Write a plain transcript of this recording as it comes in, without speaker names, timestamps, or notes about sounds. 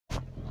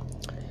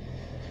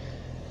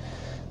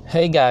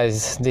Hey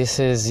guys, this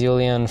is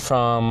Julian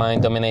from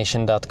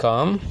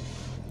minddomination.com,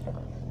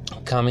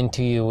 coming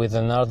to you with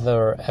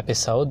another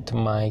episode,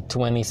 my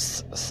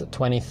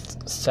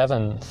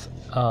 27th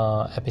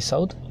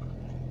episode,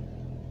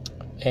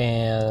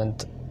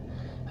 and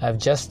I've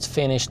just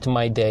finished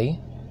my day.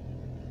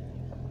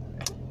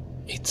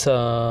 It's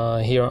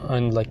here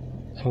on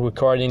I'm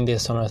recording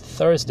this on a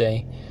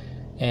Thursday,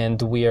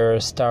 and we are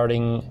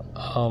starting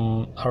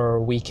our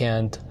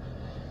weekend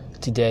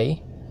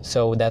today.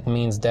 So that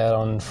means that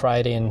on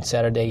Friday and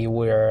Saturday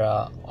we're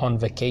on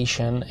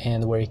vacation,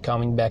 and we're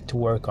coming back to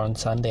work on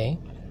Sunday,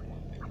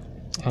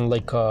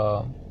 unlike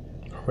a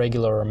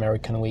regular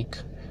American week,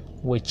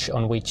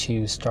 on which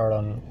you start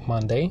on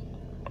Monday.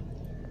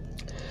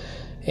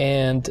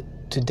 And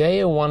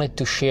today I wanted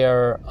to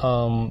share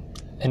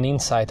an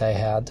insight I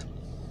had,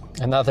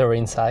 another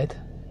insight,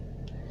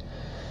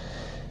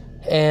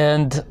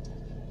 and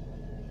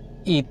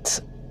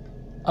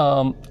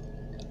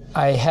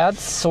I had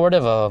sort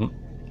of a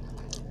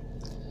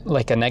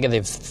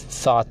negative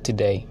thought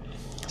today.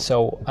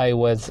 So I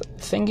was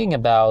thinking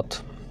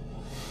about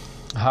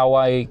how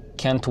I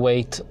can't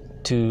wait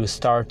to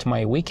start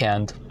my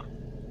weekend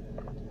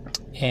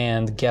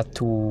and get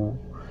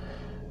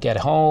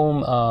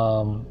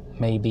home,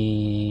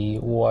 maybe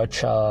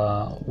watch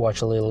a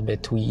little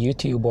bit to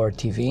YouTube or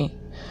TV,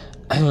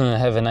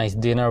 have a nice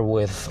dinner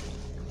with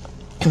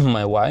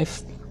my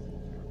wife,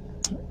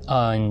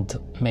 and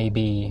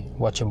maybe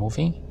watch a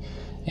movie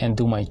and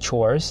do my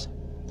chores.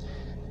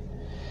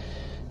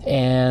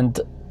 And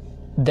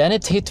then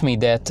it hit me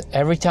that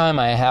every time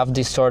I have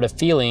this sort of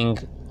feeling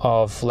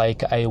of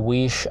I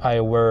wish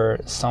I were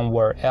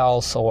somewhere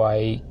else, or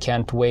I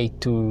can't wait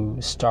to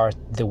start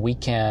the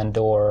weekend,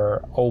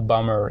 or oh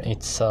bummer,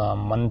 it's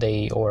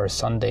Monday or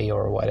Sunday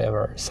or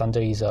whatever.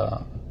 Sunday is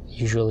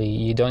usually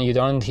you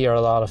don't hear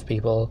a lot of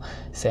people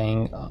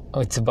saying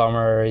oh, it's a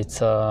bummer,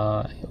 it's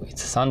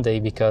Sunday,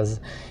 because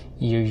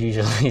you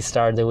usually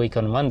start the week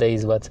on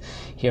Mondays, but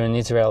here in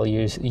Israel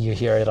you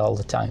hear it all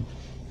the time.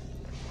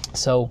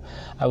 So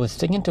I was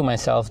thinking to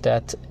myself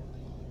that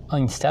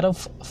instead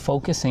of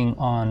focusing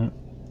on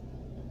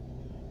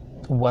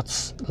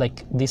what's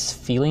this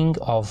feeling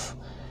of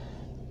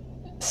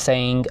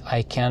saying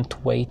I can't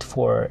wait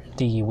for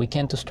the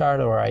weekend to start,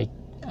 or I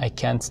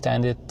can't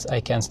stand it,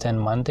 I can't stand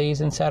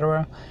Mondays,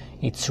 etc.,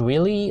 it's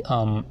really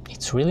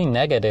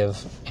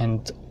negative,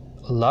 and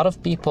a lot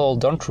of people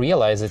don't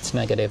realize it's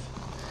negative.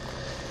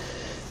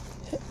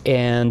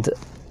 And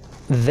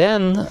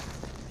then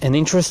an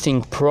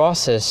interesting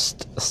process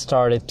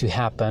started to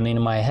happen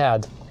in my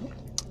head,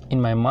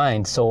 in my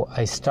mind. So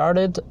I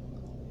started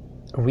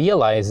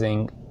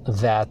realizing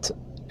that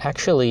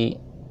actually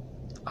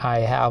I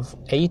have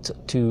most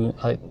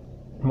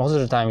of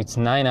the time it's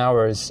 9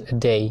 hours a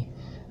day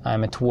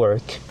I'm at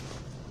work,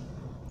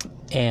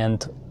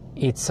 and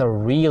it's a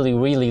really,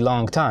 really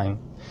long time.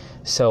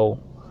 So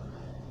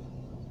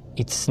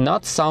it's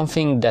not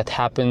something that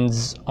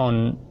happens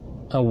on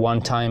a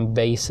one-time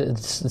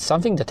basis. It's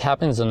something that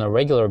happens on a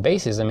regular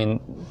basis. I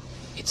mean,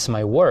 it's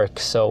my work.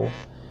 So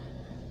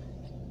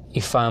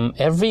if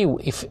every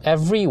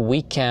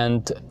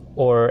weekend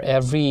or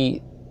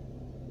every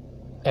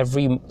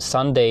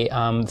Sunday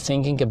I'm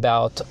thinking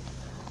about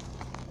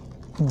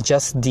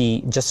just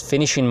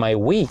finishing my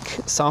week,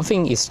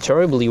 something is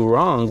terribly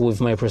wrong with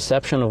my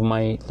perception of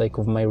my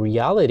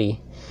reality,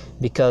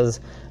 because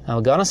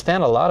I'm gonna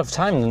spend a lot of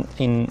time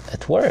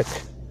at work.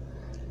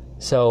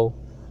 So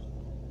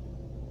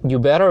you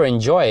better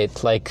enjoy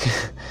it.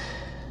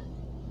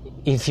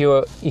 If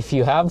you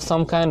have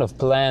some kind of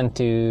plan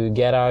to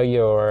get out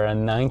your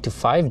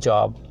 9-to-5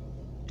 job,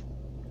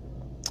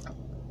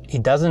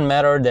 it doesn't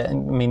matter that,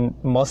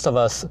 most of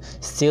us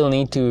still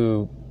need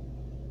to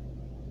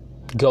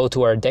go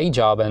to our day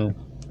job and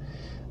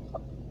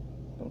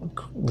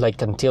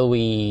until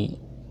we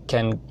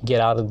can get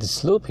out of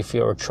this loop, if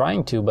you're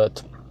trying to.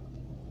 But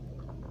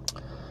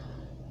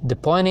the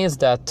point is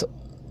that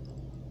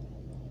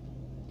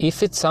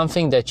if it's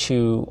something that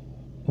you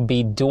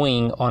be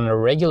doing on a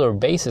regular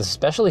basis,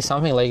 especially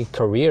something like a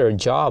career,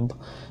 job,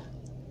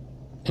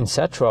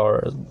 etc.,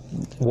 or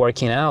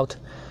working out,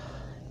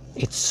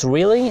 it's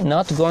really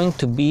not going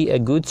to be a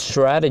good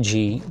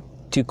strategy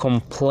to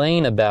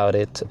complain about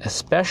it,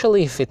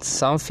 especially if it's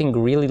something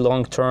really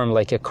long-term,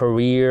 like a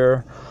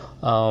career,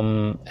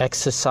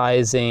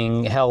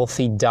 exercising,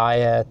 healthy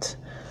diet,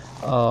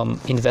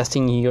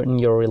 investing in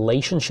your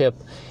relationship.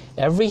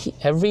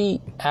 Every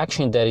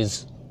action that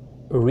is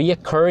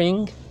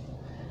reoccurring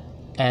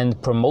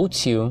and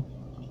promotes you,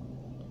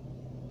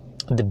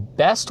 the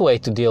best way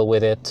to deal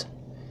with it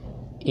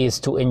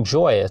is to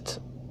enjoy it,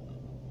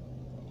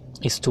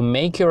 is to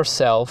make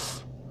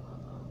yourself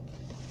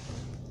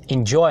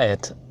enjoy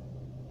it.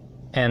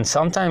 And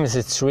sometimes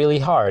it's really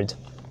hard.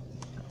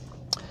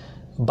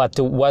 But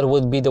what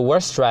would be the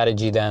worst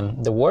strategy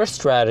then? The worst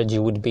strategy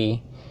would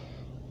be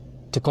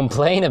to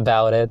complain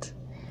about it,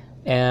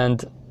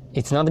 and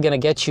it's not going to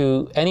get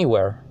you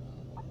anywhere.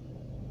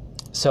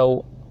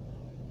 So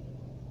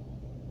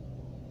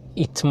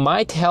it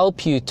might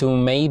help you to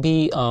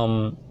maybe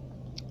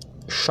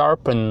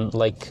sharpen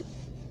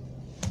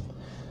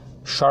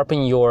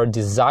your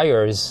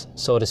desires,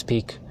 so to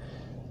speak,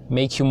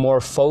 make you more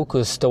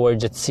focused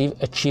towards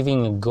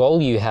achieving a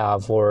goal you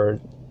have, or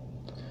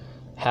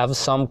have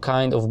some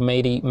kind of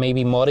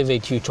maybe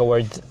motivate you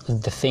toward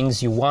the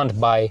things you want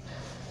by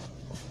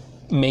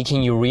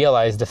making you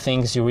realize the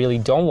things you really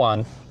don't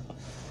want.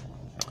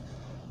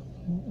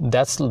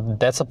 That's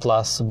a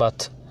plus.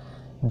 But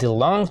the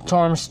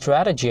long-term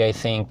strategy, I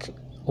think,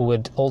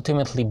 would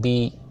ultimately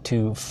be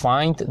to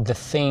find the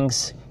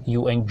things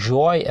you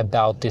enjoy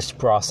about this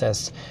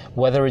process,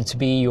 whether it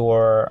be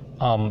your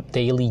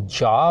daily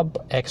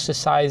job,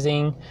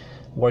 exercising,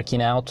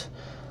 working out,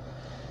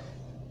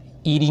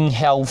 eating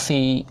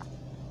healthy,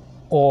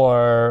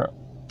 or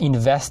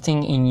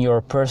investing in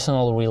your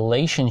personal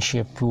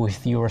relationship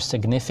with your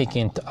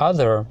significant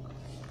other.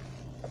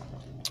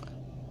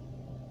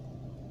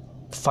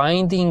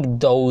 Finding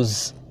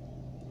those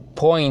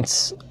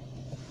points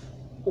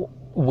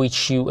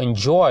which you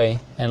enjoy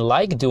and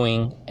like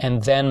doing,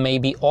 and then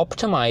maybe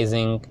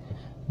optimizing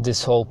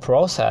this whole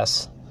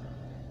process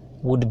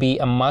would be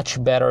a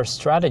much better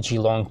strategy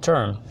long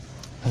term.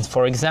 And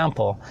for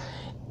example,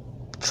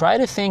 try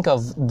to think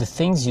of the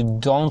things you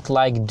don't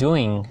like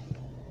doing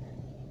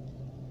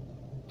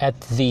at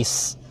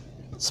this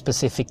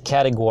specific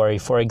category.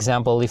 For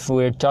example, if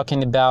we're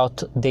talking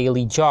about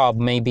daily job,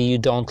 maybe you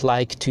don't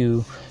like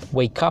to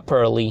wake up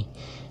early.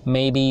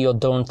 Maybe you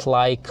don't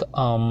like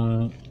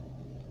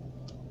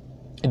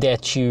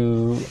that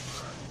you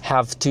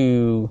have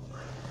to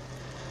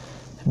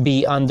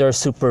be under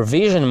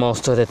supervision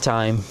most of the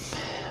time.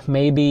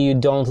 Maybe you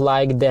don't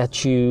like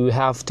that you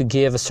have to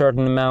give a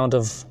certain amount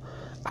of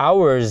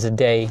hours a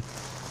day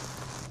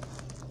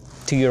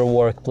to your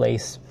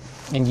workplace,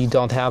 and you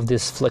don't have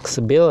this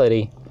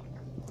flexibility.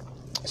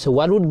 So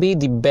what would be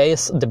the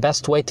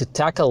best way to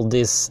tackle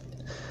these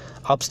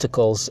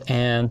obstacles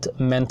and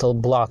mental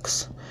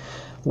blocks?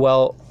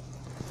 Well,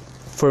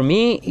 for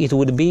me, it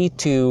would be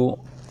to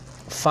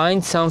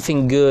find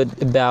something good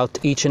about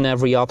each and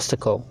every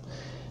obstacle,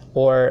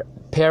 or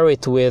pair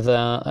it with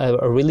a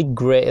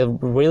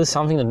really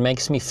something that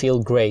makes me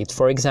feel great.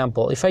 For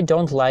example, if I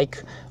don't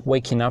like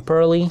waking up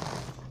early,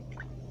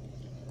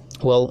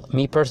 well,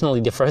 me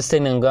personally, the first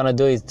thing I'm gonna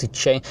do is to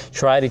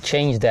try to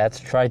change that.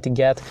 Try to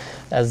get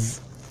as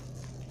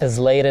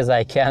late as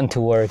I can to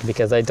work,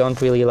 because I don't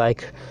really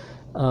like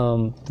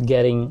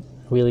getting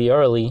really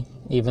early,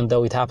 even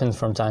though it happens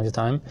from time to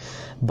time.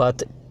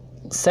 But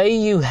say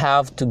you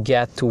have to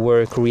get to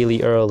work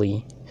really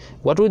early.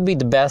 What would be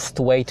the best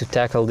way to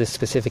tackle this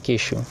specific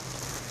issue?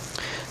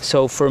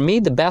 So for me,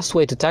 the best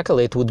way to tackle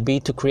it would be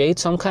to create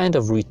some kind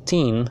of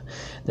routine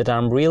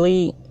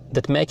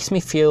that makes me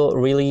feel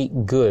really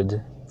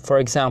good. For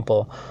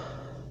example,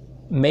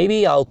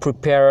 maybe I'll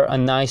prepare a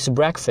nice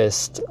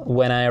breakfast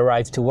when I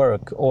arrive to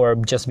work, or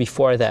just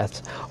before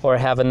that, or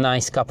have a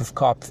nice cup of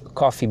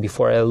coffee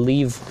before I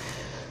leave.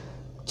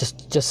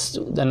 Just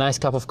a nice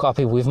cup of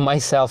coffee with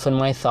myself and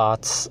my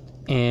thoughts,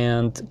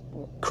 and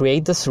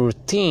create this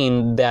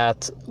routine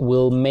that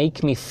will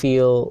make me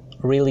feel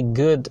really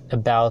good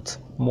about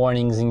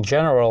mornings in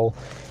general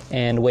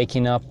and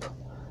waking up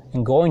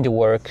and going to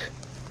work.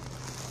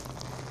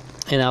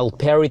 And I'll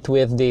pair it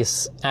with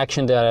this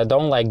action that I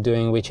don't like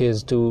doing, which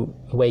is to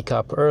wake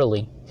up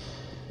early.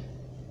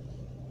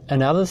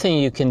 Another thing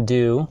you can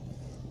do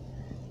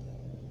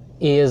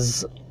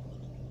is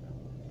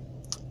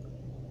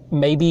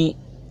maybe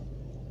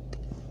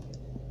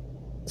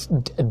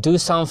do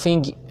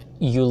something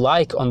you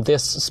like on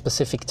this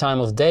specific time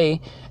of day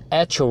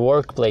at your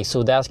workplace.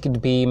 So that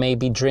could be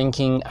maybe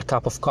drinking a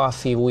cup of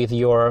coffee with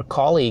your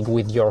colleague,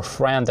 with your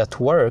friend at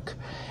work,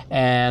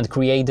 and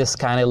create this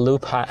kind of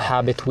loop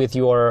habit with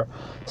your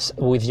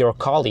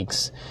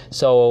colleagues.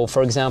 So,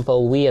 for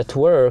example, we at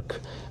work,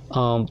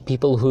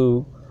 people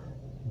who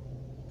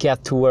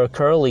get to work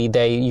early,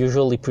 they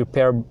usually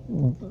prepare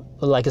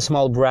like a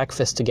small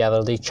breakfast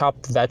together. They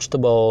chop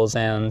vegetables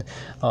and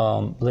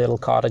some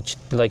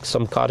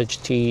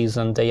cottage cheese,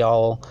 and they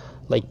all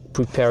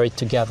prepare it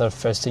together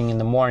first thing in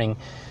the morning.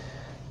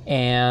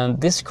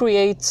 And this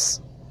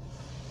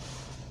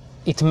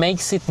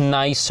makes it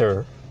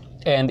nicer.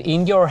 And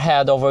in your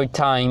head, over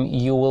time,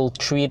 you will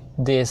treat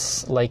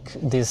this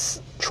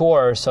this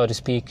chore, so to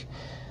speak,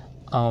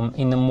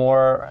 in a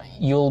more,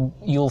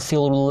 you'll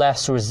feel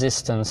less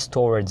resistance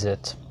towards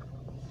it.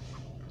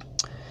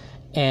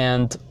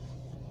 And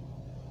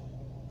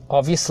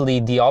obviously,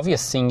 the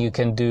obvious thing you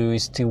can do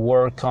is to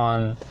work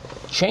on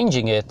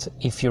changing it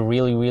if you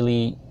really,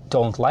 really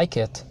don't like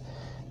it.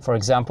 For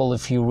example,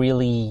 if you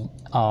really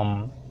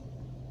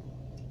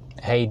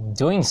hate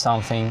doing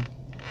something,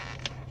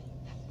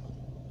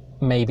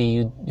 maybe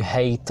you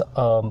hate,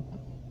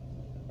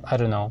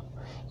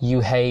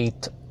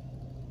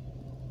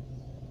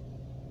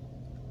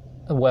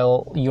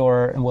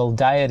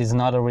 diet is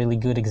not a really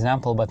good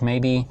example, but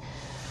maybe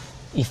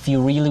if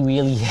you really,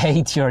 really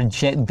hate your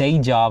day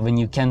job and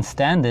you can't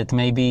stand it,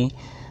 maybe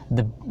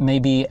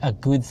a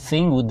good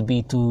thing would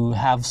be to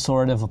have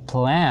sort of a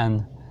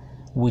plan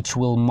which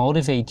will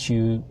motivate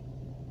you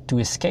to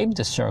escape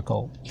the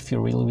circle if you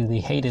really, really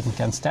hate it and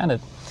can't stand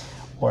it,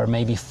 or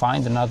maybe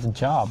find another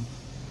job.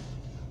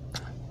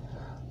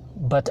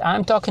 But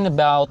I'm talking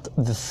about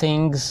the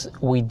things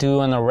we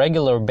do on a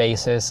regular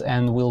basis,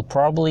 and we'll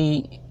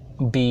probably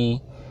be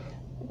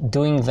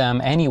doing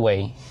them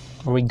anyway,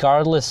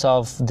 regardless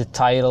of the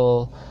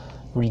title,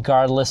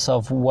 regardless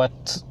of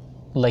what,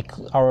 like,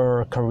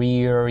 our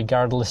career,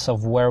 regardless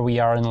of where we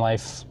are in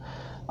life.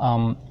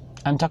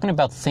 I'm talking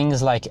about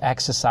things like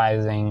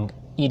exercising,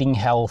 eating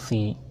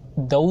healthy.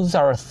 Those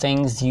are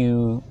things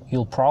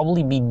you'll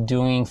probably be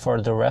doing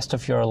for the rest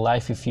of your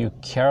life if you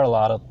care a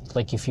lot.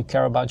 Like, if you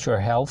care about your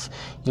health,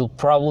 you'll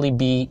probably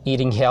be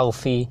eating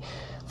healthy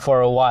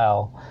for a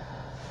while.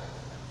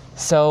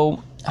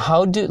 So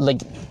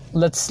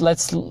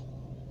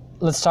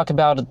let's talk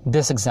about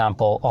this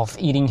example of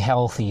eating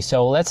healthy.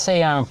 So let's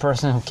say I'm a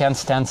person who can't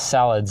stand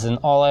salads and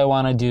all I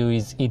want to do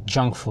is eat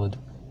junk food.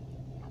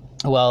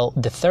 Well,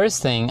 the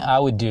first thing I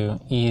would do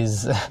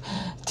is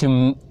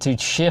to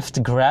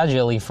shift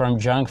gradually from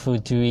junk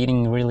food to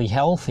eating really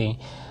healthy.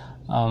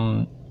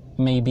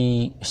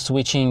 Maybe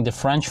switching the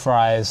French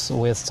fries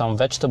with some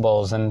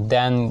vegetables and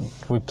then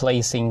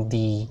replacing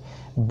the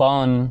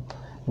bun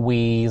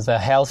with a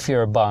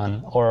healthier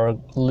bun, or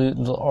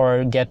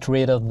get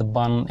rid of the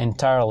bun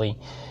entirely,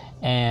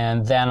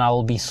 and then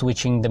I'll be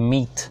switching the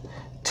meat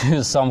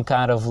to some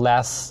kind of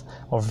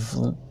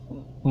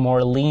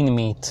more lean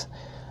meat.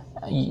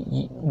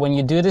 When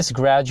you do this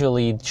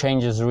gradually, it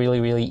changes really,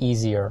 really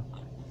easier.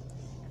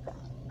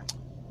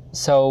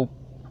 So,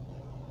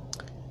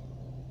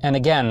 and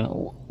again,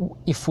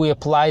 if we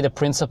apply the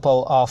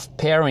principle of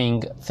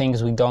pairing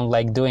things we don't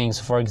like doing,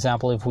 so for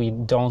example, if we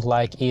don't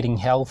like eating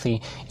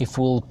healthy, if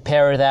we'll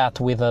pair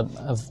that with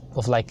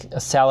like a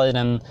salad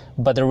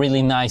but a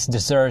really nice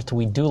dessert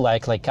we do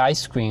like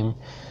ice cream,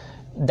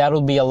 that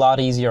will be a lot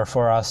easier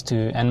for us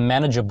and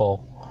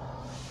manageable,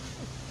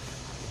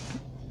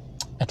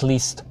 at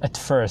least at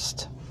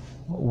first,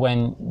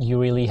 when you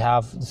really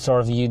have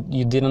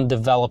you didn't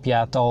develop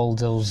yet all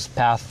those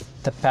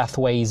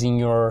pathways in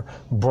your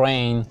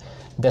brain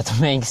that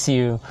makes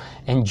you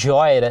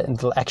enjoy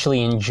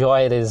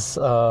this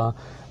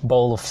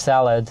bowl of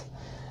salad,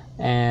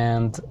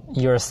 and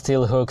you're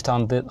still hooked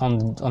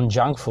on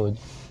junk food.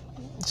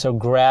 So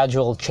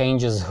gradual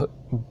changes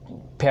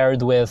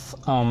paired with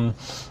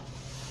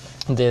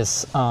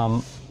this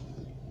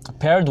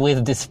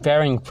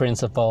pairing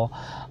principle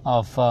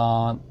of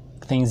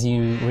things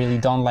you really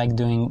don't like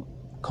doing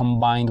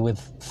combined with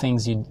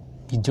things you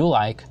do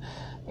like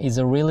is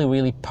a really,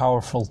 really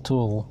powerful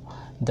tool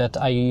that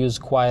I use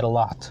quite a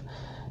lot.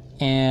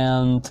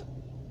 And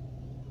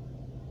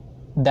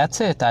that's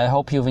it. I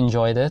hope you've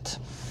enjoyed it,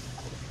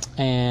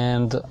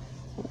 and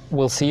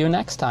we'll see you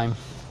next time.